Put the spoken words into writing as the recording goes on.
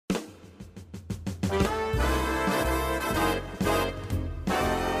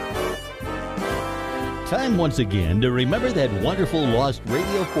Time once again to remember that wonderful lost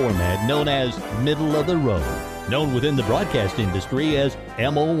radio format known as Middle of the Road, known within the broadcast industry as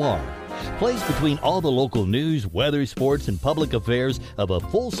MOR. Placed between all the local news, weather, sports, and public affairs of a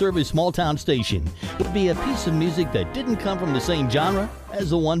full-service small-town station would be a piece of music that didn't come from the same genre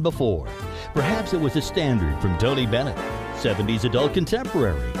as the one before. Perhaps it was a standard from Tony Bennett, 70s adult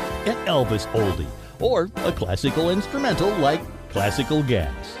contemporary, an Elvis oldie, or a classical instrumental like Classical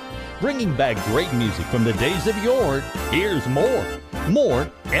Gas. Bringing back great music from the days of yore, here's more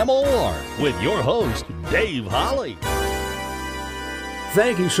MOR with your host, Dave Holly.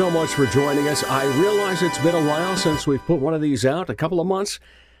 Thank you so much for joining us. I realize it's been a while since we've put one of these out, a couple of months.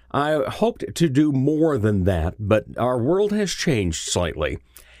 I hoped to do more than that, but our world has changed slightly.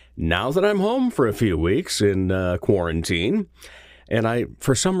 Now that I'm home for a few weeks in quarantine, and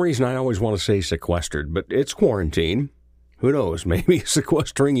for some reason I always want to say sequestered, but it's quarantine. Who knows? Maybe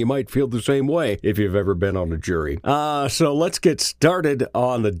sequestering, you might feel the same way if you've ever been on a jury. So let's get started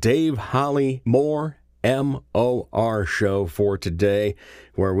on the Dave Holly MOR show for today,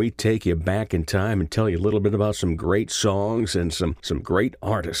 where we take you back in time and tell you a little bit about some great songs and some great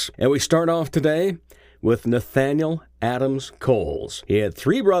artists. And we start off today with Nathaniel Adams Coles. He had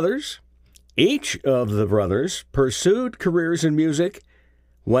 3 brothers. Each of the brothers pursued careers in music.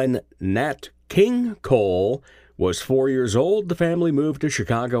 When Nat King Cole was 4 years old, the family moved to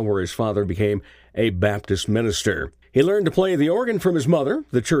Chicago, where his father became a Baptist minister. He learned to play the organ from his mother,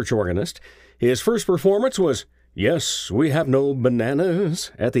 the church organist. His first performance was Yes, We Have No Bananas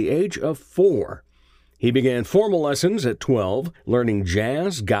at the age of 4. He began formal lessons at 12, learning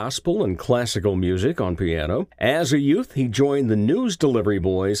jazz, gospel, and classical music on piano. As a youth, he joined the News Delivery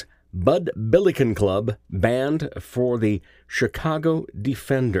Boys Bud Billiken Club band for the Chicago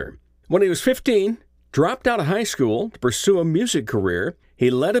Defender. When he was 15, dropped out of high school to pursue a music career. He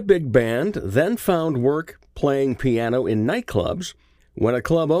led a big band, then found work playing piano in nightclubs. When a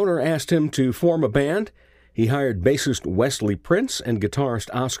club owner asked him to form a band, he hired bassist Wesley Prince and guitarist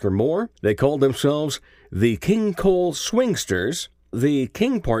Oscar Moore. They called themselves the King Cole Swingsters. The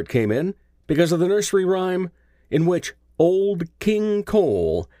King part came in because of the nursery rhyme in which Old King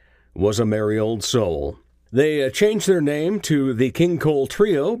Cole was a merry old soul. They changed their name to the King Cole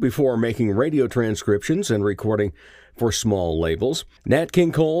Trio before making radio transcriptions and recording for small labels. Nat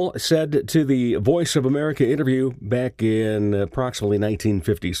King Cole said to the Voice of America interview back in approximately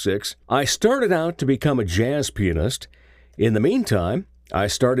 1956, "I started out to become a jazz pianist. In the meantime, I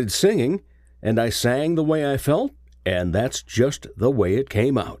started singing, and I sang the way I felt, and that's just the way it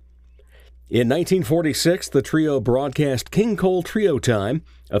came out." In 1946, the trio broadcast King Cole Trio Time,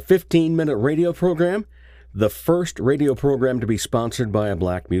 a 15-minute radio program, the first radio program to be sponsored by a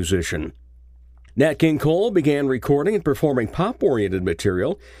black musician. Nat King Cole began recording and performing pop-oriented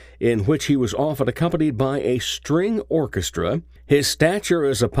material in which he was often accompanied by a string orchestra. His stature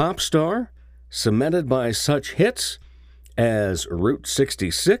as a pop star, cemented by such hits as Route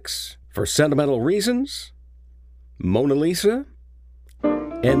 66, For Sentimental Reasons, Mona Lisa,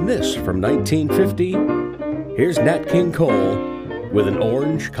 and this from 1950. Here's Nat King Cole with An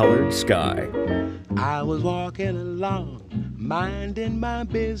Orange-Colored Sky. I was walking along, minding my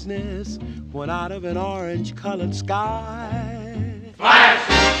business, when out of an orange-colored sky, flash,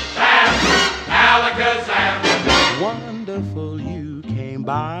 flash, alakazam, wonderful you came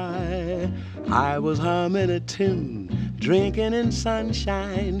by. I was humming a tune, drinking in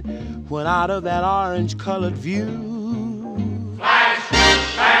sunshine, when out of that orange-colored view, flash,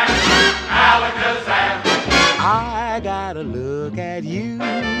 flash, alakazam, I gotta look at you.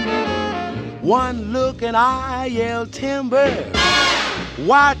 One look and I yelled timber,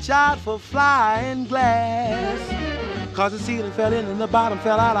 watch out for flying glass. Cause the ceiling fell in and the bottom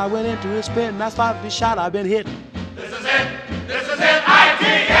fell out. I went into a spin and I started to shout, I've been hit. this is it,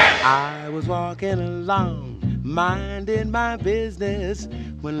 I-T-N. I was walking along, minding my business,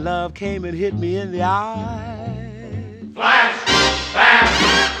 when love came and hit me in the eye. Flash,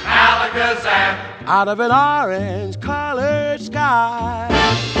 flash, alakazam, Out of an orange-colored sky.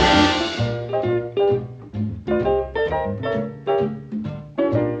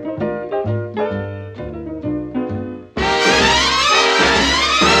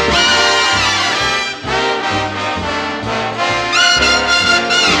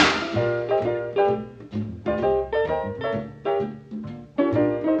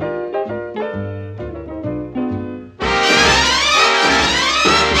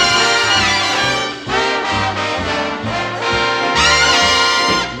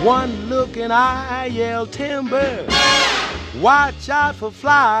 One look and I yelled timber, Watch out for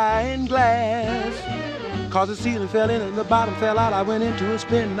flying glass. Cause the ceiling fell in and the bottom fell out. I went into a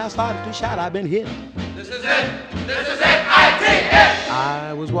spin and I started to shout, I've been hit. This is it. This is it. I-T-N.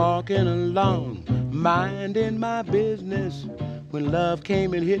 I was walking along, minding my business, when love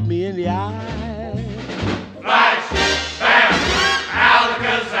came and hit me in the eye. Flash, bam,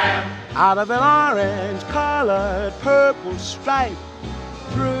 alakazam. Out of an orange-colored purple stripe,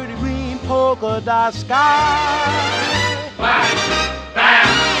 pretty green polka dot sky. Flash,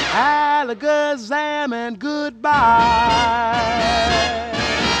 bam. Alakazam and goodbye.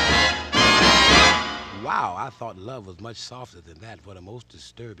 Wow, I thought love was much softer than that. What a most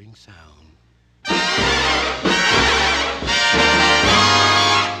disturbing sound.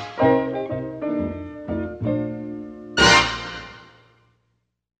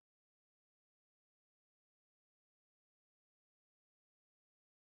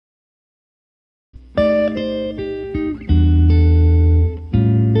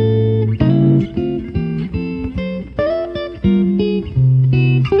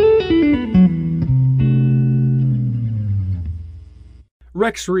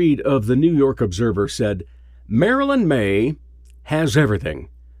 Rex Reed of the New York Observer said, Marilyn Maye has everything.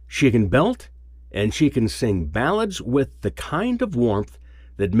 She can belt, and she can sing ballads with the kind of warmth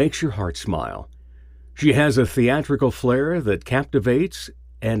that makes your heart smile. She has a theatrical flair that captivates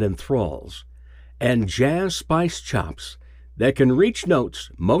and enthralls, and jazz spice chops that can reach notes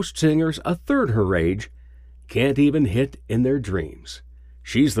most singers a third her age can't even hit in their dreams.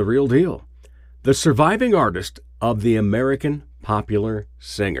 She's the real deal, the surviving artist of the American popular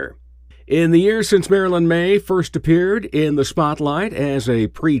singer. In the years since Marilyn Maye first appeared in the spotlight as a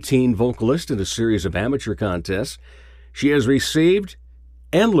preteen vocalist in a series of amateur contests, she has received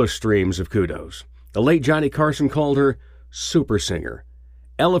endless streams of kudos. The late Johnny Carson called her super singer.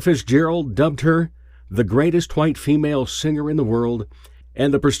 Ella Fitzgerald dubbed her the greatest white female singer in the world,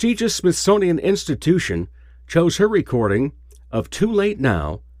 and the prestigious Smithsonian Institution chose her recording of Too Late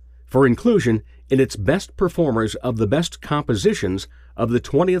Now for inclusion in its Best Performers of the Best Compositions of the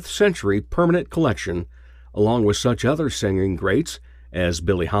 20th Century permanent collection, along with such other singing greats as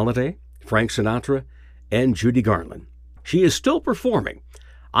Billie Holiday, Frank Sinatra, and Judy Garland. She is still performing.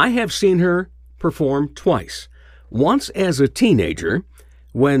 I have seen her perform twice. Once as a teenager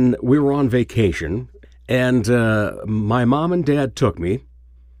when we were on vacation, and my mom and dad took me.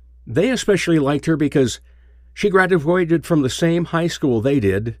 They especially liked her because she graduated from the same high school they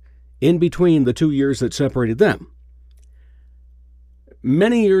did in between the 2 years that separated them.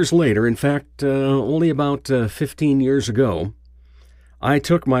 Many years later, in fact, only about 15 years ago, I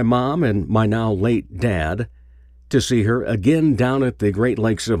took my mom and my now late dad to see her again down at the Great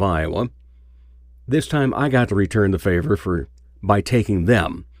Lakes of Iowa. This time I got to return the favor by taking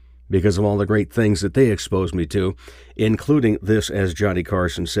them because of all the great things that they exposed me to, including this, as Johnny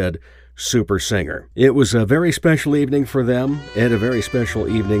Carson said, super singer. It was a very special evening for them and a very special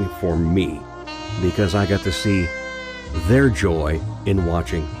evening for me because I got to see their joy in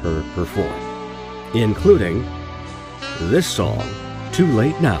watching her perform, including this song, Too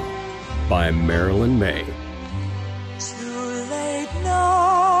Late Now, by Marilyn Maye. Too late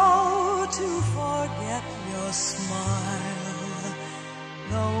now to forget your smile,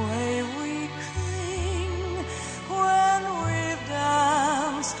 the way we cling when we've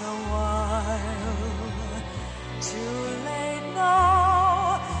danced a while. Too late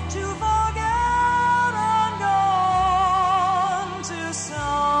now to forget and go on to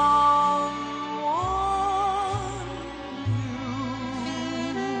someone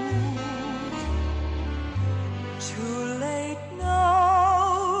new.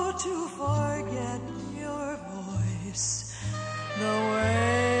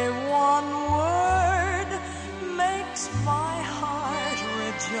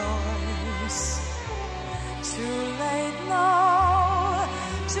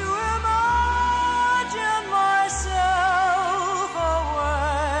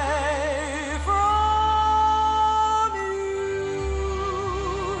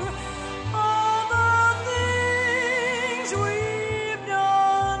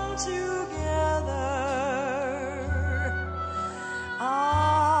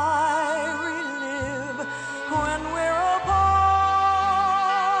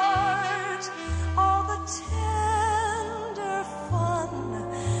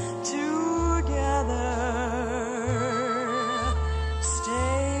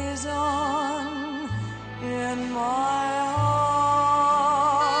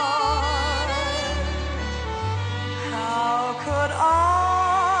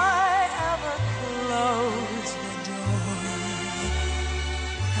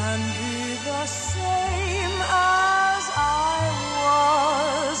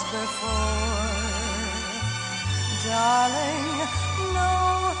 darling, no,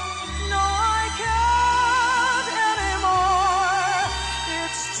 no, I can't anymore.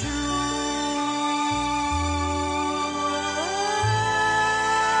 It's too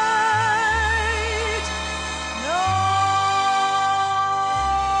late. No.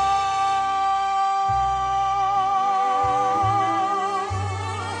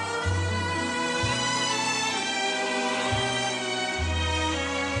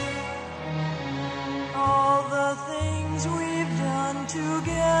 All the things we've done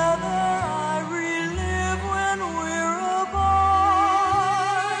together, I relive when we're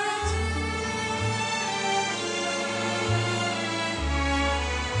apart.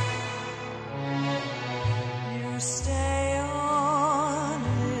 You stay on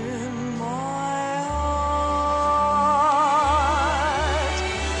in my heart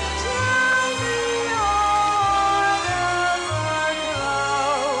till the hour never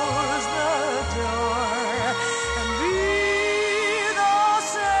close the door and be the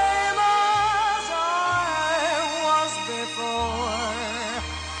same as I was before.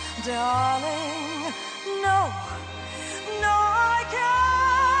 Darling, no, no, I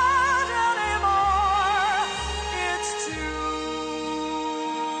can't anymore. It's too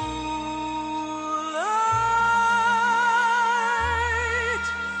late.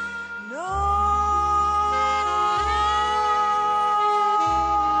 No.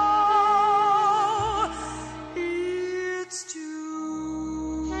 It's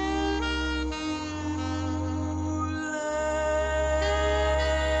too late.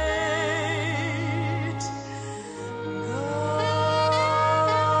 Go.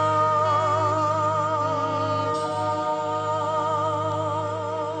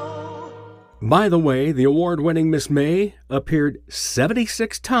 By the way, the award-winning Miss May appeared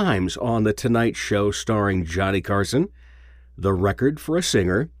 76 times on The Tonight Show starring Johnny Carson, the record for a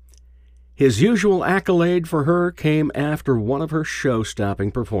singer. His usual accolade for her came after one of her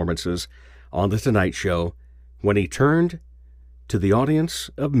show-stopping performances on The Tonight Show when he turned to the audience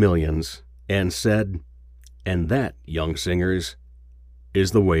of millions and said, "And that, young singers,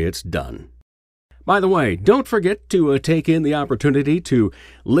 is the way it's done." By the way, don't forget to take in the opportunity to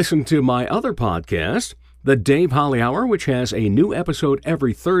listen to my other podcast, The Dave Holly Hour, which has a new episode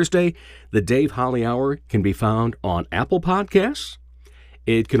every Thursday. The Dave Holly Hour can be found on Apple Podcasts.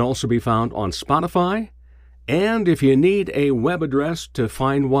 It can also be found on Spotify. And if you need a web address to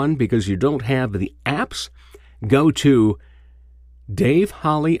find one because you don't have the apps, go to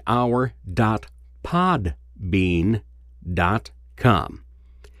davehollyhour.podbean.com.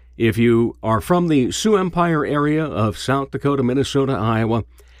 If you are from the Sioux Empire area of South Dakota, Minnesota, Iowa,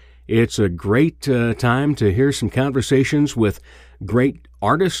 it's a great time to hear some conversations with great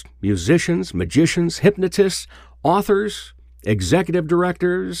artists, musicians, magicians, hypnotists, authors, executive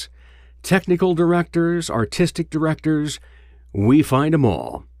directors, technical directors, artistic directors. We find them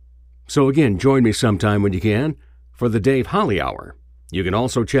all. So again, join me sometime when you can for the Dave Holly Hour. You can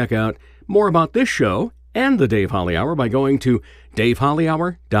also check out more about this show and the Dave Holly Hour by going to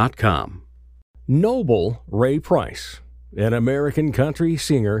davehollyhour.com. Noble Ray Price, an American country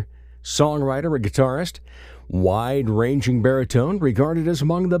singer, songwriter, and guitarist, wide-ranging baritone, regarded as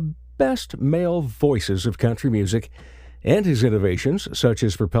among the best male voices of country music, and his innovations, such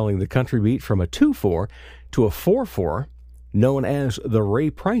as propelling the country beat from a 2/4 to a 4/4, known as the Ray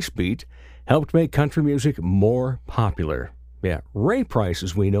Price beat, helped make country music more popular. Yeah, Ray Price,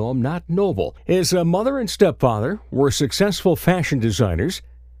 as we know him, not Noble. His mother and stepfather were successful fashion designers.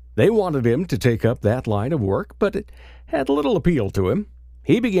 They wanted him to take up that line of work, but it had little appeal to him.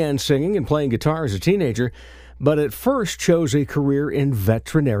 He began singing and playing guitar as a teenager, but at first chose a career in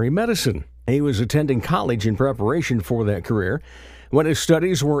veterinary medicine. He was attending college in preparation for that career when his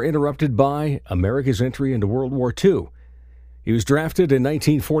studies were interrupted by America's entry into World War II. He was drafted in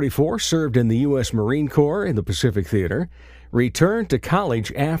 1944, served in the U.S. Marine Corps in the Pacific Theater, returned to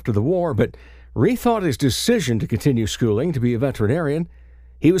college after the war, but rethought his decision to continue schooling to be a veterinarian.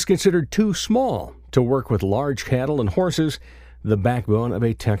 He was considered too small to work with large cattle and horses, the backbone of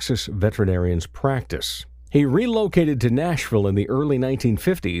a Texas veterinarian's practice. He relocated to Nashville in the early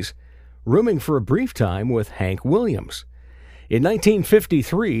 1950s, rooming for a brief time with Hank Williams. In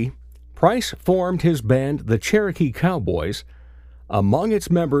 1953, Price formed his band, the Cherokee Cowboys. Among its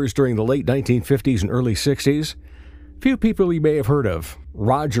members during the late 1950s and early 60s, few people you may have heard of: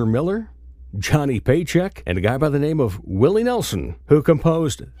 Roger Miller, Johnny Paycheck, and a guy by the name of Willie Nelson, who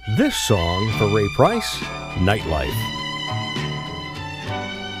composed this song for Ray Price, Nightlife.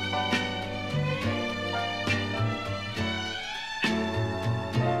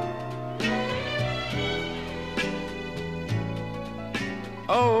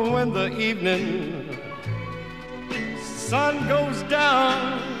 Oh, when the evening sun goes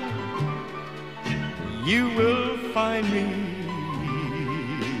down, you will find me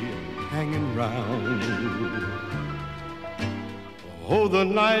hanging round. Oh, the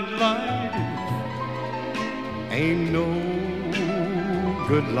nightlife ain't no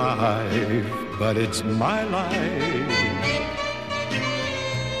good life, but it's my life.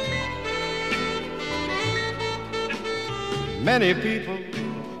 Many people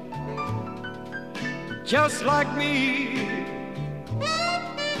just like me,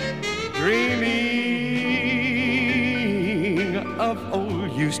 dreaming of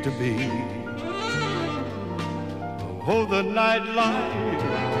old used to be. Oh, the nightlife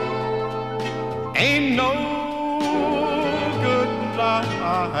ain't no good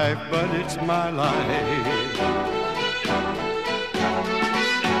life, but it's my life.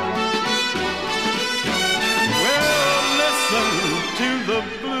 Well, listen to the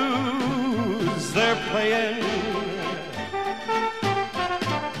blues they're playing.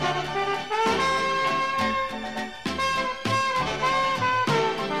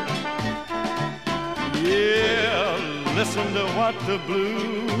 Yeah, listen to what the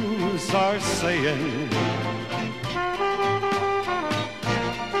blues are saying.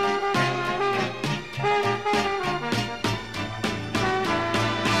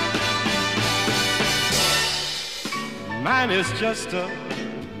 Mine is just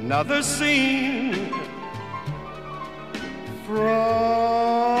another scene from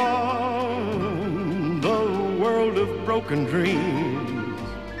the world of broken dreams.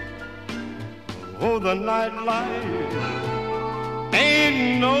 Oh, the nightlife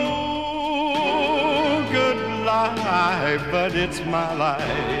ain't no good life, but it's my life.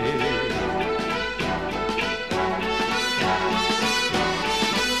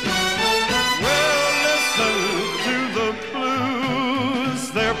 Well, listen to the blues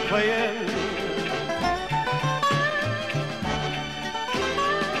they're playing.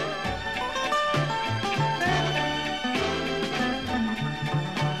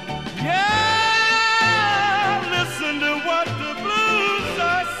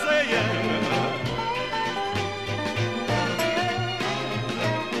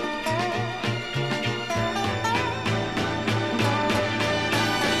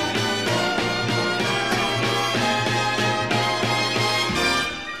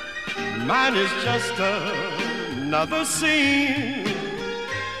 Mine is just another scene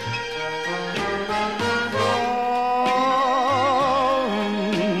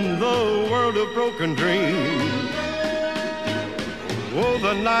from the world of broken dreams. Oh,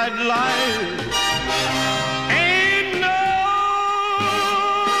 the nightlife ain't no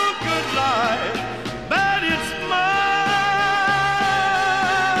good life, but it's my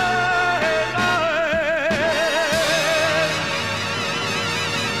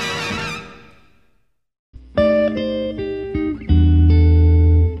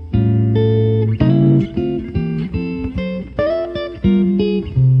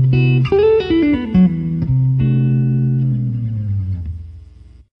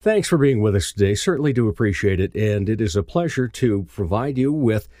Thanks for being with us today. Certainly do appreciate it. And it is a pleasure to provide you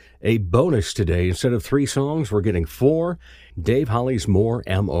with a bonus today. Instead of 3 songs, we're getting 4. Dave Holly's More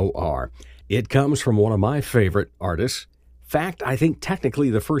M.O.R. It comes from one of my favorite artists. In fact, I think technically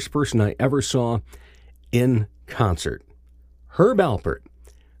the first person I ever saw in concert. Herb Alpert,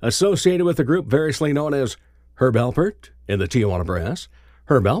 associated with the group variously known as Herb Alpert and the Tijuana Brass,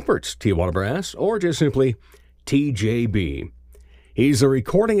 Herb Alpert's Tijuana Brass, or just simply TJB. He's a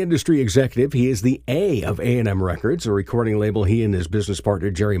recording industry executive. He is the A of A&M Records, a recording label he and his business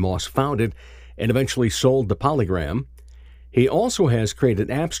partner Jerry Moss founded and eventually sold to Polygram. He also has created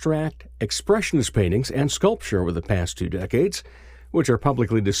abstract, expressionist paintings and sculpture over the past 2 decades, which are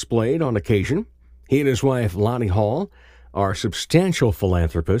publicly displayed on occasion. He and his wife, Lonnie Hall, are substantial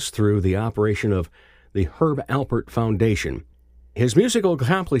philanthropists through the operation of the Herb Alpert Foundation. His musical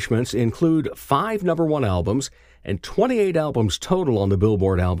accomplishments include 5 #1 albums and 28 albums total on the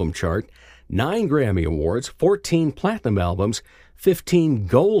Billboard album chart, 9 Grammy Awards, 14 platinum albums, 15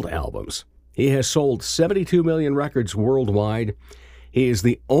 gold albums. He has sold 72 million records worldwide. He is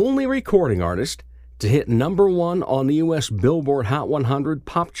the only recording artist to hit #1 on the U.S. Billboard Hot 100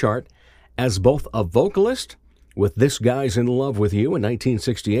 pop chart as both a vocalist with This Guy's in Love with You in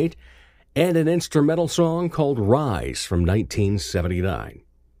 1968 and an instrumental song called Rise from 1979.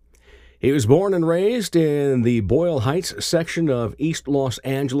 He was born and raised in the Boyle Heights section of East Los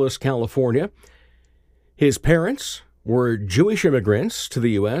Angeles, California. His parents were Jewish immigrants to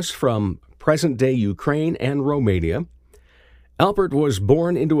the U.S. from present-day Ukraine and Romania. Alpert was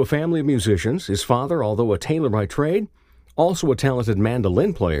born into a family of musicians. His father, although a tailor by trade, also a talented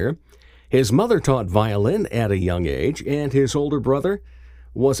mandolin player. His mother taught violin at a young age, and his older brother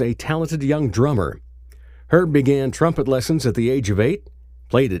was a talented young drummer. Herb began trumpet lessons at the age of 8,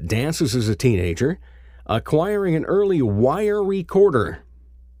 played at dances as a teenager, acquiring an early wire recorder.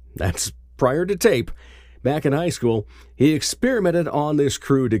 That's prior to tape. Back in high school, he experimented on this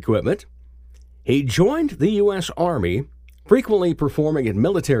crude equipment. He joined the U.S. Army, frequently performing at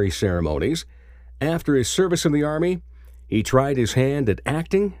military ceremonies. After his service in the Army, he tried his hand at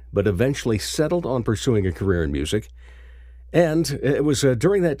acting, but eventually settled on pursuing a career in music. And it was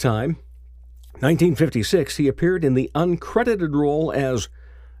during that time, 1956, he appeared in the uncredited role as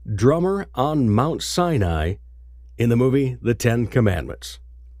drummer on Mount Sinai in the movie The Ten Commandments.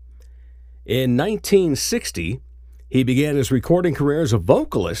 In 1960, he began his recording career as a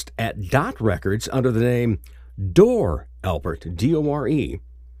vocalist at Dot Records under the name Dore Alpert, D-O-R-E.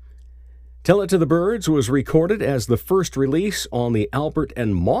 Tell It to the Birds was recorded as the first release on the Alpert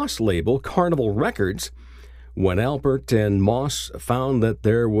and Moss label, Carnival Records. When Alpert and Moss found that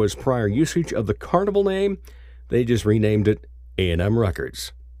there was prior usage of the Carnival name, they just renamed it A&M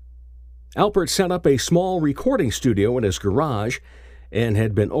Records. Alpert set up a small recording studio in his garage and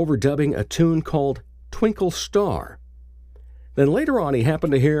had been overdubbing a tune called Twinkle Star. Then later on, he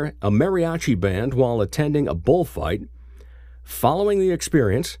happened to hear a mariachi band while attending a bullfight. Following the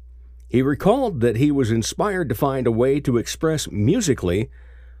experience, he recalled that he was inspired to find a way to express musically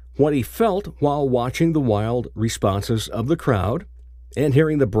what he felt while watching the wild responses of the crowd and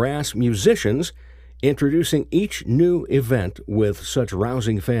hearing the brass musicians introducing each new event with such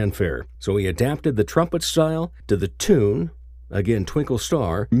rousing fanfare. So he adapted the trumpet style to the tune, again Twinkle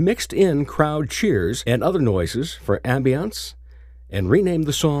Star, mixed in crowd cheers and other noises for ambience, and renamed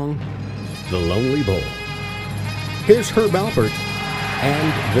the song The Lonely Bowl. Here's Herb Alpert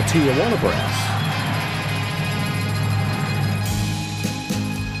and the Tijuana Brass.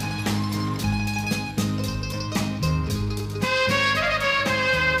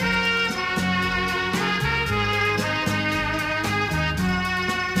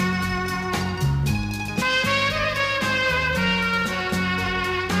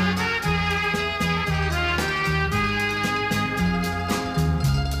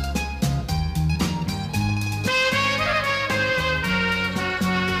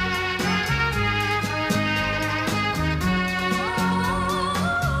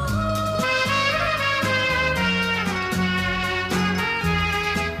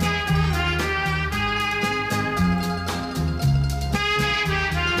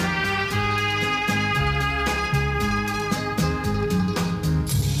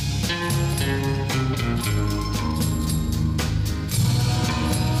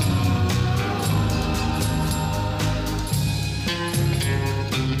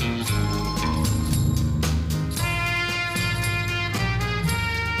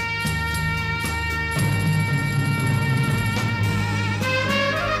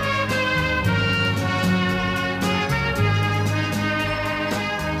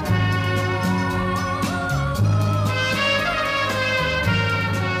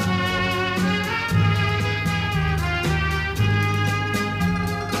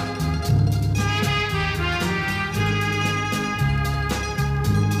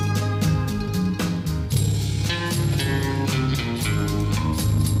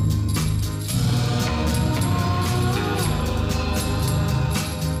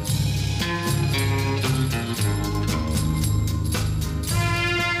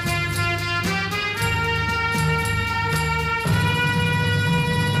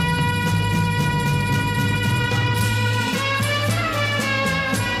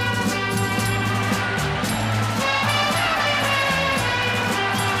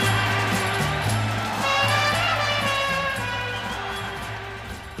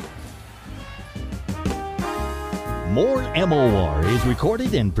 More MOR is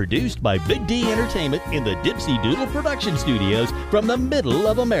recorded and produced by Big D Entertainment in the Dipsy Doodle Production Studios from the middle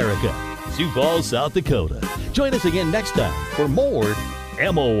of America, Sioux Falls, South Dakota. Join us again next time for more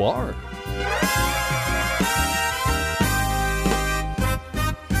MOR.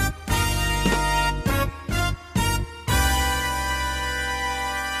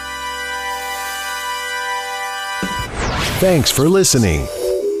 Thanks for listening.